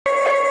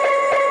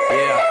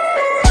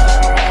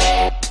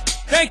Yeah.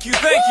 Thank you,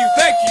 thank you,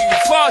 thank you.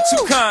 Far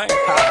too kind.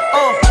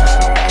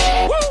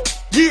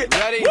 Yeah.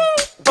 Ready?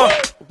 Let's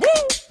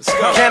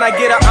go. Can I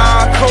get an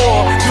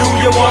encore? Do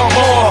you want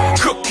more?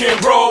 Cook and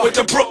roll with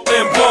the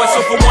Brooklyn boys.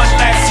 So for one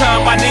last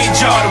time, I need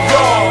y'all to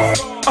roll.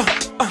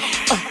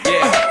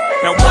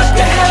 Now what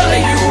the hell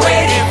are you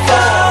waiting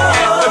for?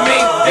 After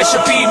me, there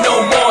should be no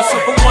more. So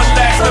for one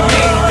last of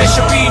me, there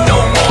should be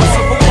no more.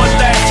 So for one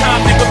last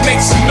time, nigga,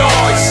 make some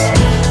noise.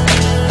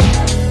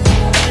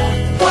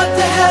 What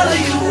the hell are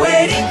you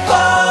waiting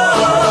for?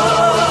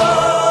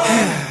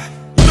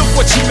 Look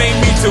what you made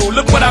me do,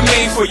 look what I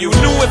made for you.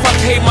 Knew if I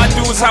paid my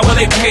dues, how will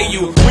they pay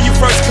you? When you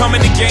first come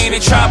in the game,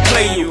 they try to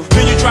play you.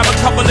 Then you drop a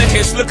couple of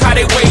hits, look how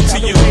they wait to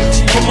you.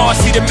 From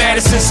Marcy to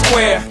Madison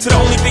Square, to the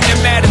only thing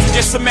that matters is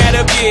just a matter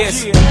of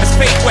years. As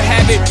fate would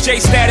have it, J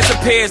status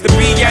appears to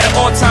be at an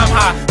all-time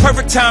high.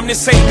 Perfect time to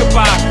say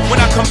goodbye. When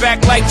I come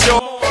back like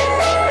Joe,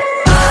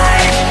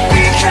 I've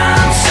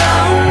become so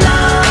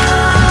numb.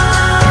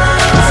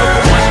 So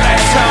for one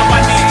last time,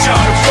 I need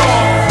y'all to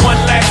roll.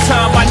 One last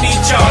time, I need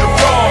y'all to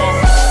roll.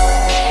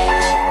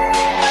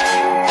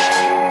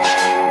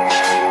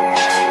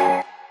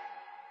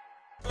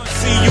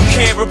 See, you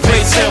can't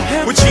replace him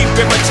with cheap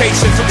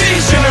imitations of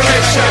these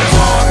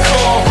generations.